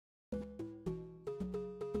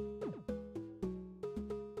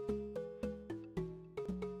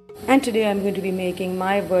And today I'm going to be making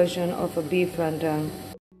my version of a beef rendang.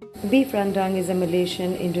 Beef rendang is a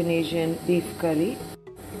Malaysian Indonesian beef curry.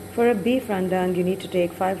 For a beef rendang, you need to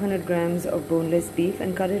take 500 grams of boneless beef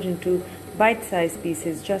and cut it into bite-sized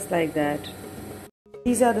pieces just like that.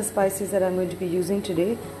 These are the spices that I'm going to be using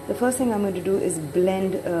today. The first thing I'm going to do is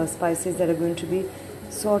blend spices that are going to be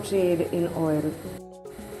sauteed in oil.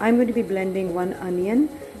 I'm going to be blending 1 onion,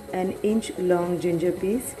 an inch long ginger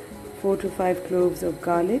piece, 4 to 5 cloves of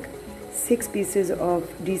garlic, 6 pieces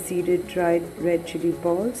of de-seeded dried red chilli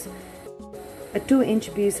balls, a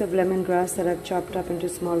 2-inch piece of lemongrass that I've chopped up into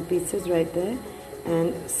small pieces right there,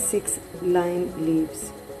 and 6 lime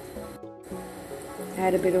leaves.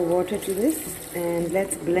 Add a bit of water to this and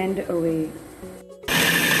let's blend away.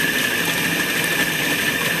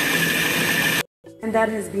 And that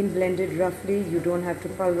has been blended roughly. You don't have to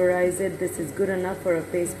pulverize it. This is good enough for a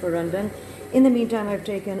paste for rendang. In the meantime, I've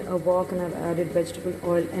taken a wok and I've added vegetable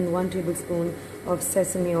oil and 1 tablespoon of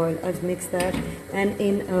sesame oil. I've mixed that, and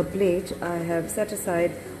in a plate I have set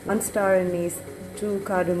aside 1 star anise, 2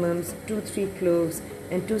 cardamoms, 2-3 cloves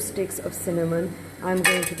and 2 sticks of cinnamon. I'm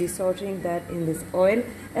going to be sauteing that in this oil.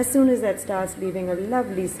 As soon as that starts leaving a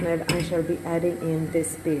lovely smell, I shall be adding in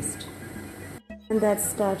this paste. And that's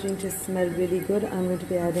starting to smell really good. I'm going to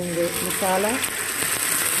be adding the masala.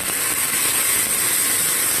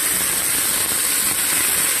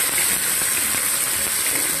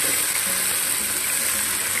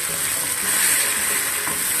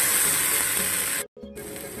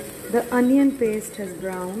 The onion paste has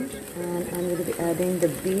browned and I'm going to be adding the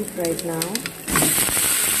beef right now.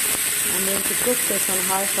 I'm going to cook this on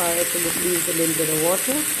high fire till it leaves a little bit of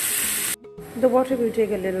water. The water will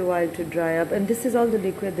take a little while to dry up, and this is all the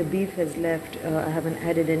liquid the beef has left. I haven't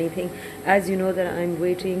added anything. As you know that I'm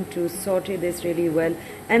waiting to saute this really well,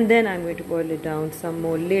 and then I'm going to boil it down some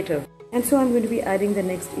more later. And so I'm going to be adding the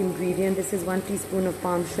next ingredient. This is 1 teaspoon of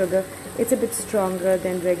palm sugar. It's a bit stronger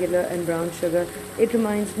than regular and brown sugar. It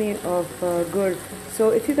reminds me of gur. So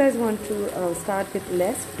if you guys want to start with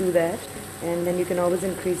less, do that. And then you can always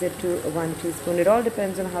increase it to 1 teaspoon. It all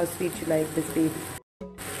depends on how sweet you like this beef.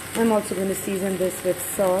 I'm also going to season this with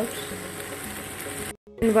salt.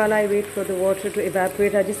 And while I wait for the water to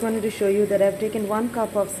evaporate, I just wanted to show you that I've taken 1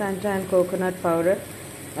 cup of Santa and coconut powder.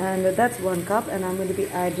 And that's 1 cup, and I'm going to be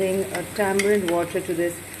adding tamarind water to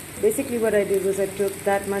this. Basically what I did was I took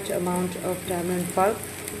that much amount of tamarind pulp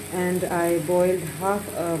and I boiled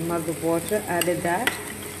half a mug of water, added that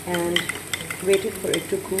and waited for it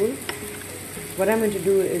to cool. What I'm going to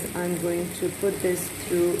do is I'm going to put this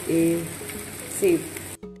through a sieve.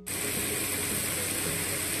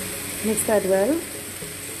 Mix that well,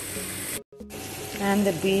 and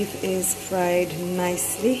the beef is fried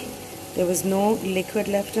nicely. There was no liquid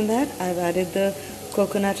left in that. I've added the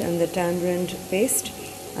coconut and the tamarind paste.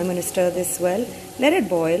 I'm going to stir this well, let it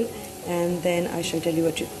boil, and then I shall tell you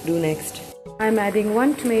what to do next. I'm adding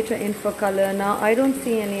 1 tomato in for color. Now I don't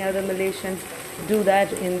see any other Malaysians do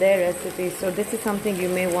that in their recipes, so this is something you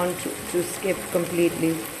may want to skip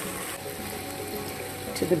completely.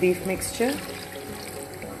 To the beef mixture.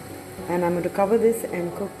 And I'm going to cover this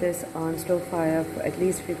and cook this on slow fire for at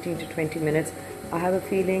least 15 to 20 minutes. I have a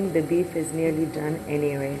feeling the beef is nearly done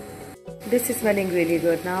anyway. This is smelling really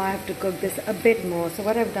good. Now I have to cook this a bit more. So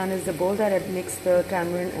what I've done is the bowl that I've mixed the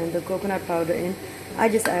tamarind and the coconut powder in, I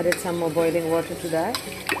just added some more boiling water to that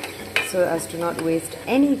so as to not waste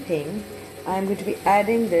anything. I'm going to be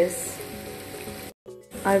adding this.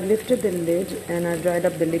 I've lifted the lid and I've dried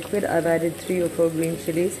up the liquid. I've added 3 or 4 green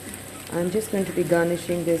chillies. I'm just going to be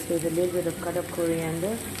garnishing this with a little bit of cut up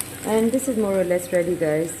coriander, and this is more or less ready,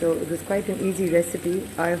 guys. So it was quite an easy recipe.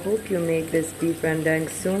 I hope you make this beef rendang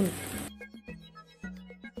soon.